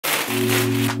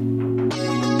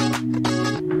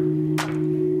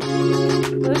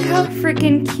Look how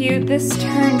freaking cute this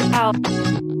turned out.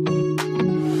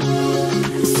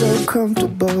 So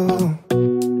comfortable,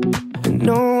 and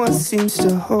no one seems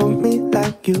to hold me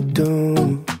like you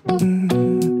do.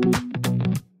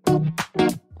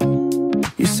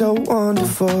 You're so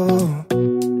wonderful.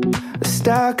 A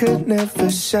star could never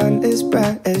shine as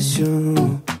bright as you.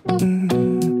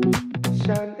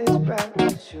 Shine as bright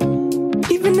as you.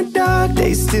 Even the dark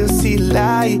days still see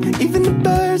light. Even the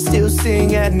birds still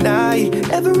sing at night.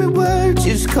 Every word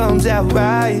just comes out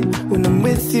right when I'm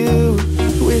with you,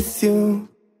 with you.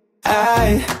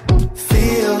 I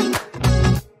feel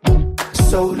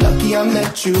so lucky I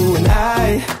met you, and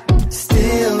I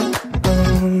still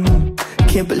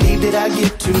can't believe that I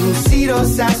get to see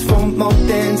those eyes for more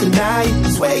than tonight.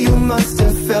 Swear you must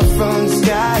have fell from the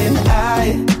sky, and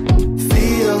I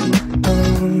feel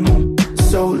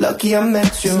so lucky I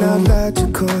met you. It's not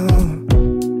logical,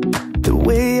 the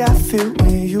way I feel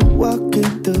when you walk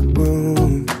in the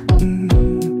room.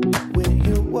 When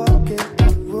you walk in the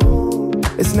room,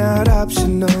 it's not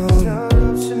optional.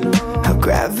 How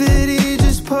gravity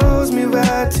just pulls me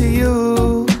right to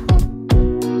you,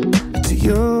 to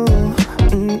you.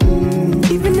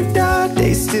 Even the dark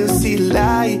days still see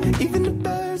light. Even the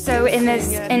birds. So in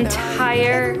this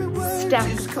entire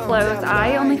stack of clothes,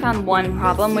 I only found one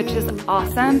problem, which is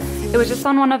awesome. It was just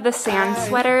on one of the sand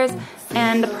sweaters,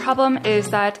 and the problem is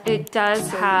that it does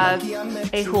have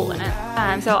a hole in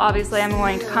it. So obviously I'm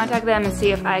going to contact them and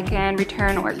see if I can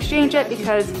return or exchange it,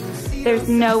 because there's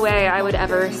no way I would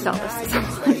ever sell this to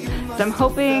someone. So I'm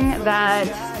hoping that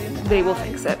they will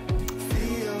fix it.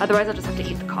 Otherwise I'll just have to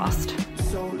eat the cost.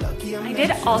 I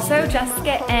did also just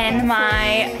get in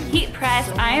my heat press.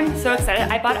 I am so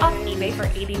excited. I bought it off eBay for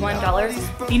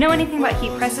 $81. If you know anything about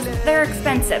heat presses, they're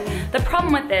expensive. The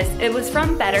problem with this, it was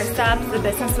from Better Subs. The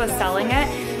business was selling it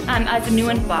as a new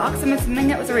in box. I'm assuming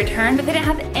it was a return, but they didn't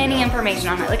have any information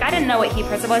on it. Like, I didn't know what heat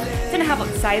press it was, didn't have what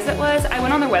size it was. I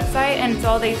went on their website and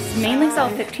saw they mainly sell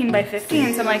 15 by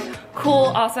 15. So I'm like, cool,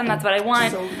 awesome, that's what I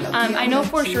want. I know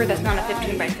for sure that's not a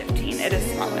 15 by 15. It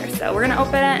is smaller. So we're gonna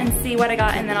open it and see what I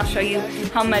got, and then I'll show you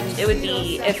how much it would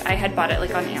be if I had bought it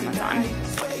like on Amazon.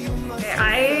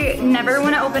 I never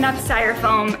want to open up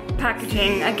styrofoam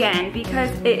packaging again, because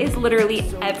it is literally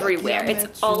everywhere.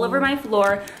 It's all over my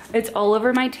floor, it's all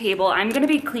over my table. I'm gonna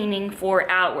be cleaning for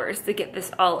hours to get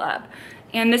this all up.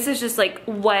 And this is just like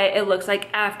what it looks like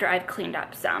after I've cleaned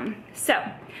up some. So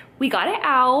we got it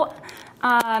out.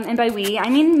 And by we, I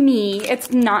mean me.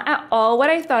 It's not at all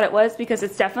what I thought it was, because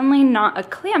it's definitely not a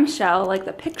clamshell like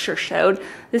the picture showed.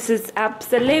 This is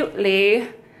absolutely,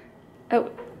 oh,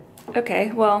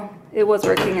 okay, well, it was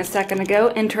working a second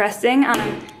ago. Interesting.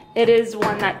 It is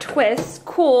one that twists.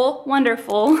 Cool,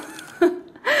 wonderful.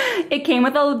 It came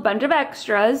with a bunch of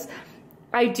extras.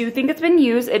 I do think it's been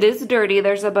used. It is dirty.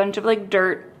 There's a bunch of like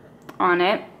dirt on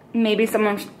it. Maybe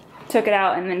someone took it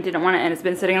out and then didn't want it, and it's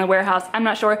been sitting in the warehouse. I'm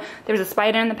not sure. There was a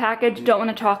spider in the package. Don't want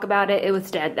to talk about it. It was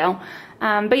dead though.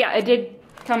 But yeah, it did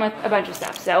come with a bunch of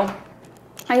stuff. So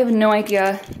I have no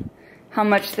idea how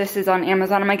much this is on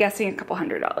Amazon. I'm guessing a couple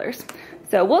 $100s.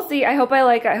 So we'll see. I hope I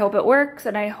like it. I hope it works,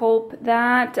 and I hope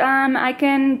that I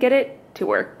can get it to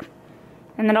work.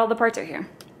 And then all the parts are here.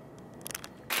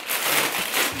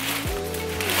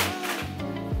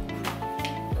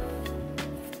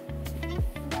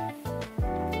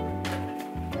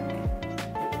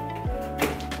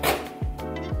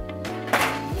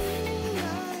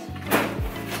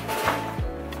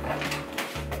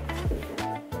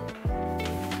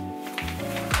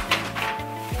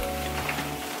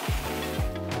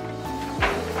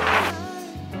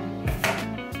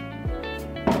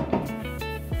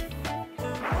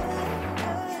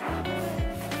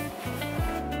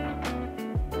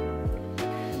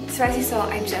 So as you saw,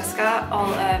 I just got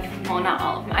all of, well, not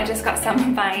all of them, I just got some of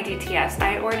my DTFs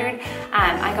I had ordered.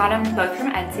 I got them both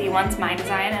from Etsy. One's my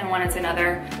design and one is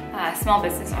another small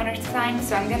business owner's design.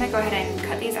 So I'm gonna go ahead and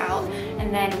cut these out,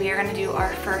 and then we are gonna do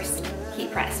our first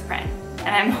heat press print. And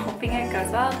I'm hoping it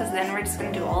goes well, because then we're just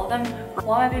gonna do all of them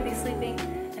while my baby's sleeping,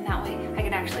 and that way I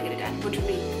can actually get it done, which would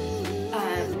be,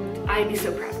 I'd be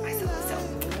so proud of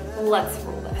myself. So let's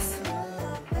roll this.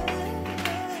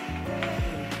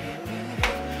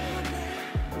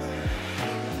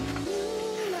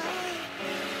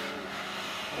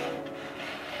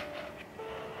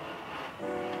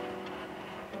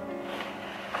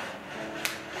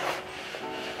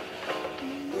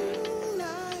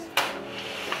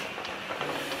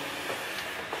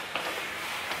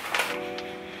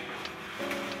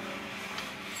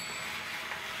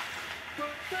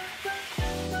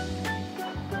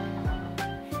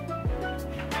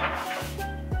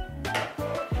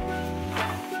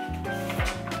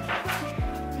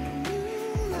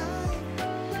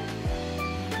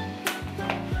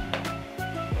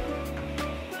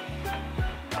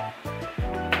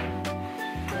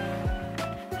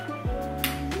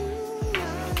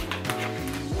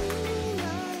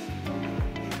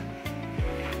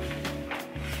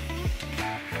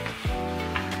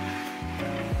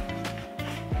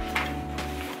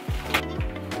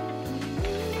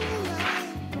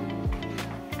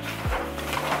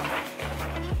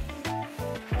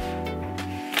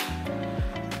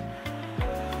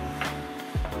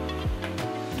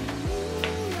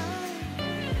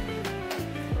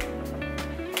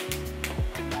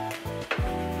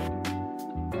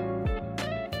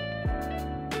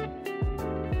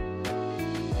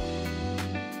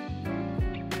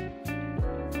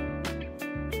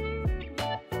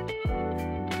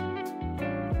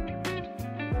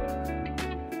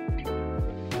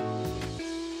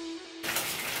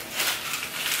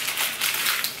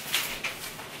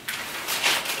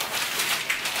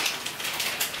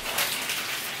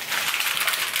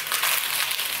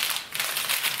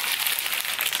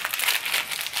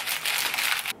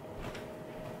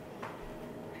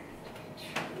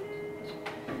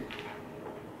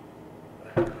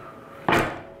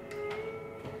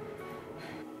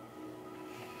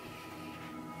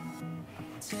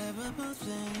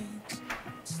 things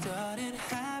started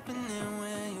happening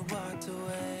when you walked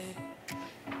away.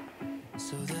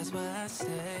 So that's why I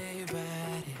stay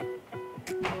right here.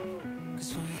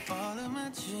 'Cause when all of my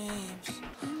dreams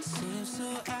seem so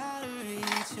out of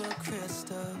reach, you're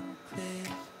crystal clear.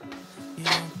 You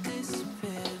don't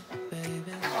disappear,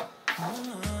 baby.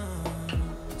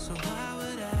 So why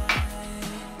would I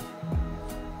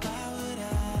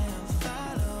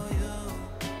follow you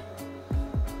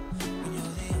when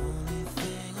you're the only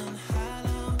thing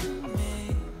unhollow me?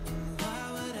 And why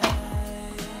would I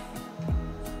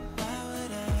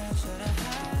try to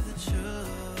hide the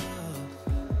truth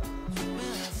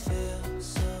when I feel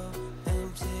so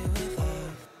empty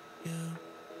without you?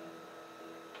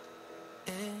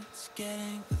 It's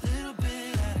getting a little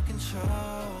bit out of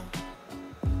control.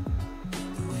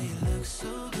 The way you look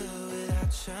so good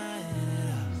without trying it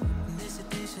out. And this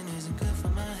addiction isn't good for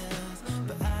my health,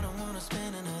 but I don't wanna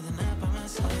spend another night by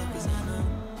myself. 'Cause I know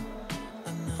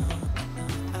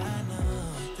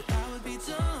that I would be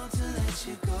dumb to let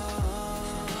you go.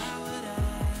 Why would I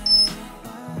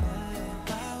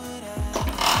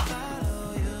follow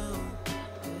you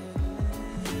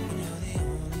when you're the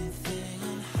only thing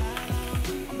unhollow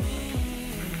me?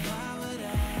 Why would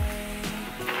I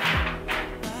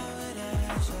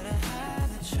try to hide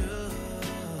the truth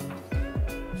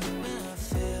when I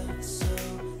feel so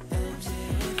empty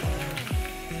without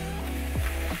you?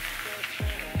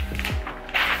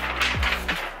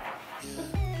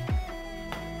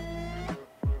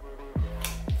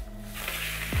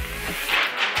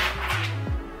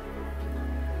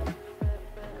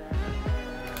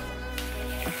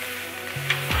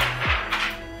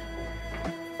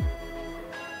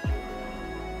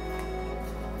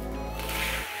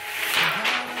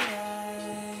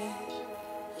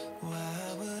 Why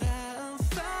would I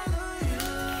unfollow you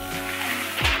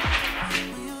when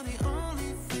you're the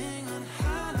only thing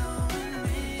unhollowing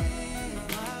me?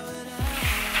 Why would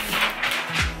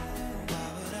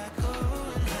I go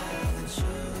and hide the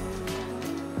truth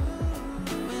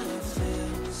when I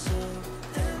feel so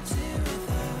empty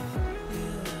without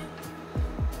you?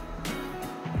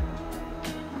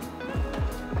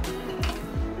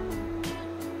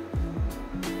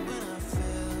 When I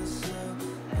feel so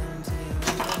empty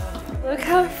without you. Look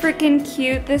how freaking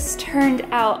cute this turned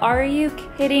out. Are you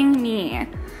kidding me?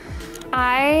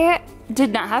 I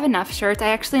did not have enough shirts. I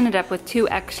actually ended up with 2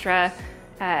 extra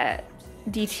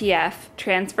DTF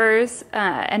transfers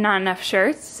and not enough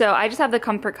shirts. So I just have the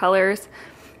Comfort Colors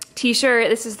t-shirt.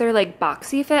 This is their like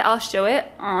boxy fit. I'll show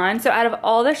it on. So out of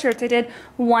all the shirts I did,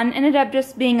 one ended up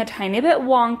just being a tiny bit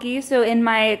wonky. So in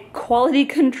my quality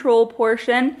control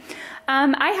portion,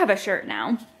 I have a shirt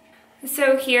now.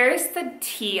 So here's the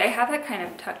tee. I have that kind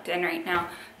of tucked in right now.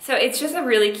 So it's just a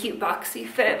really cute boxy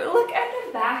fit, but look at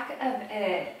the back of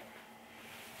it.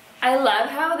 I love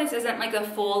how this isn't like a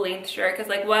full length shirt, because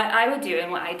like what I would do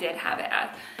and what I did have it as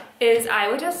is I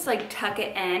would just like tuck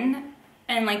it in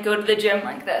and like go to the gym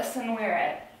like this and wear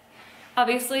it.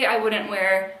 Obviously I wouldn't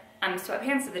wear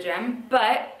sweatpants to the gym,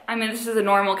 but I mean this is a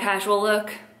normal casual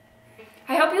look.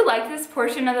 I hope you like this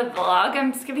portion of the vlog.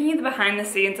 I'm just giving you the behind the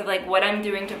scenes of like what I'm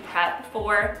doing to prep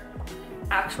for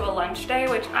actual lunch day,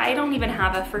 which I don't even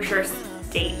have a for sure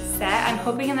date set. I'm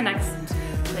hoping in the next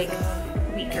like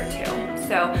week or 2.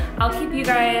 So I'll keep you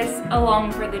guys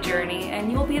along for the journey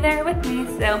and you'll be there with me.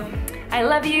 So I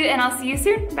love you and I'll see you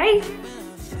soon. Bye.